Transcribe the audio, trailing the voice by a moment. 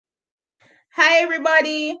Hi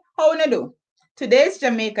everybody, how you do? Today is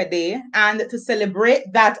Jamaica Day, and to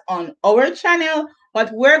celebrate that on our channel,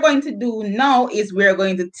 what we're going to do now is we're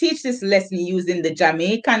going to teach this lesson using the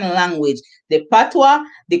Jamaican language, the Patois,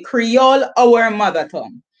 the Creole, our mother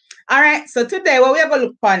tongue. All right, so today what we're going to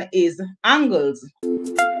look on is angles.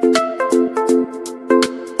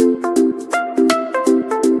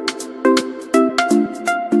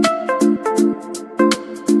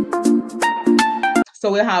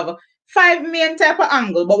 So we have 5 main type of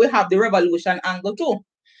angle, but we have the revolution angle too.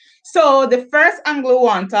 So the first angle we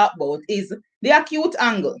want to talk about is the acute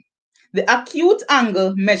angle. The acute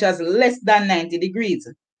angle measures less than 90 degrees.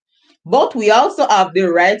 But we also have the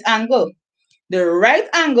right angle. The right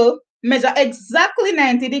angle measures exactly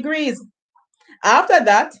 90 degrees. After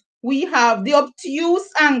that, we have the obtuse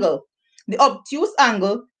angle. The obtuse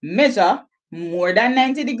angle measures more than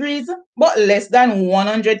 90 degrees, but less than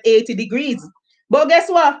 180 degrees. But guess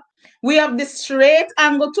what? We have the straight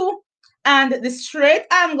angle too. And the straight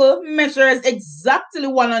angle measures exactly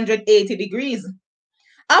 180 degrees.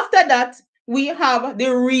 After that, we have the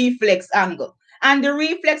reflex angle. And the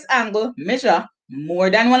reflex angle measures more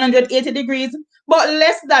than 180 degrees, but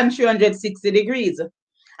less than 360 degrees.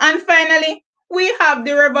 And finally, we have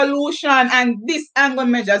the revolution, and this angle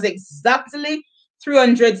measures exactly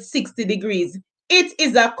 360 degrees. It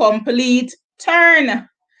is a complete turn.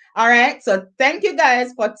 All right, so thank you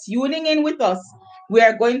guys for tuning in with us. We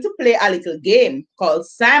are going to play a little game called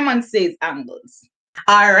Simon Says Angles.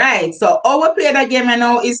 All right, so our play the game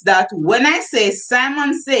now is that when I say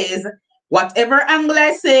Simon Says, whatever angle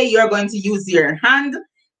I say, you're going to use your hand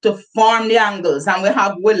to form the angles. And we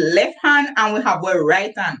have our left hand and we have our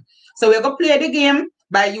right hand. So we're going to play the game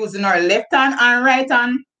by using our left hand and right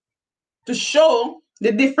hand to show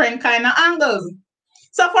the different kind of angles.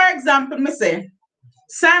 So for example, me say,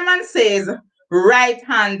 Simon says right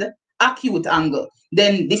hand acute angle.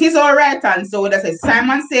 Then this is our right hand. So that's say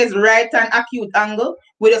Simon says right hand acute angle.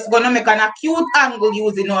 We're just gonna make an acute angle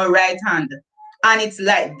using our right hand. And it's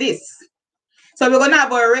like this. So we're gonna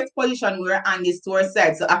have our right position where our hand is to our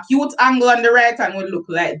side. So acute angle on the right hand will look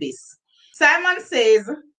like this. Simon says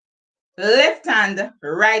left hand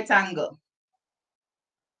right angle.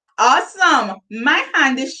 Awesome. My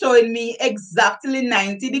hand is showing me exactly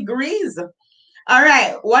 90 degrees. All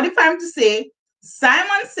right, what if I'm to say,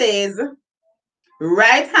 Simon says,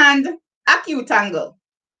 right hand acute angle.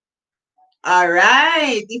 All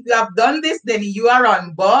right, if you have done this, then you are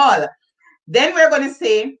on ball. Then we're going to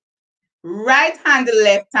say, right hand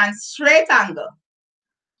left hand straight angle.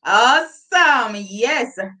 Awesome,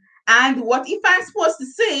 yes. And what if I'm supposed to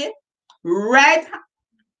say, right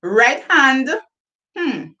hand,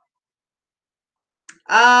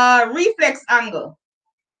 reflex angle?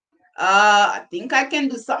 I think I can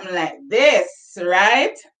do something like this,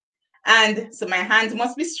 right? And so my hand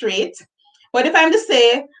must be straight. But if I'm to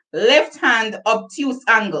say left hand obtuse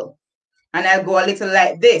angle, and I'll go a little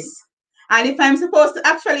like this. And if I'm supposed to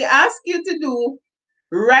actually ask you to do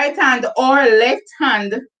right hand or left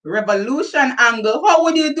hand revolution angle, how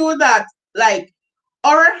would you do that? Like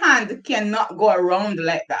our hand cannot go around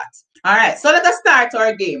like that. All right, so let us start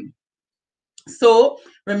our game. So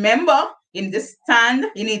remember, in this stand,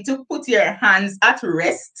 you need to put your hands at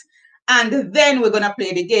rest, and then we're going to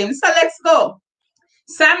play the game. So let's go.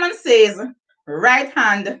 Simon says right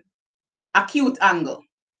hand acute angle.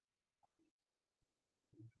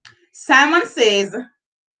 Simon says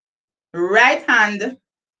right hand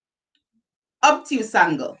obtuse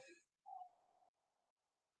angle.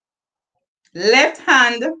 Left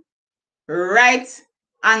hand right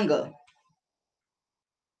angle.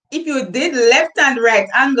 If you did left hand right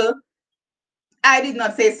angle, I did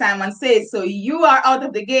not say Simon says, so you are out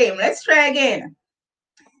of the game. Let's try again.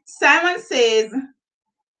 Simon says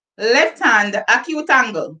left hand acute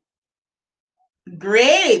angle.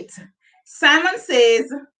 Great. Simon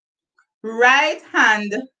says right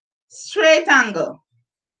hand straight angle.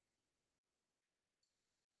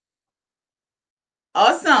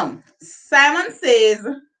 Awesome. Simon says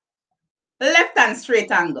left hand straight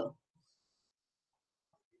angle.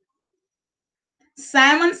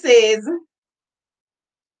 Simon says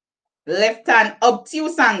left hand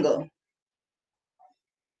obtuse angle.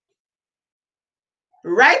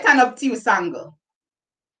 Right hand obtuse angle.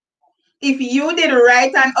 If you did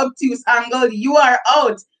right hand obtuse angle, you are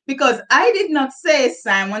out because I did not say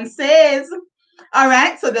Simon says. All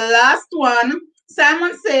right, so the last one,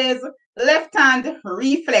 Simon says left hand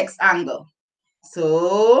reflex angle.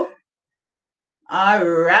 So, all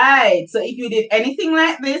right. So if you did anything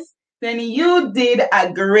like this, then you did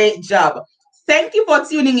a great job. Thank you for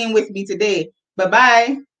tuning in with me today.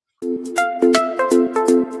 Bye-bye.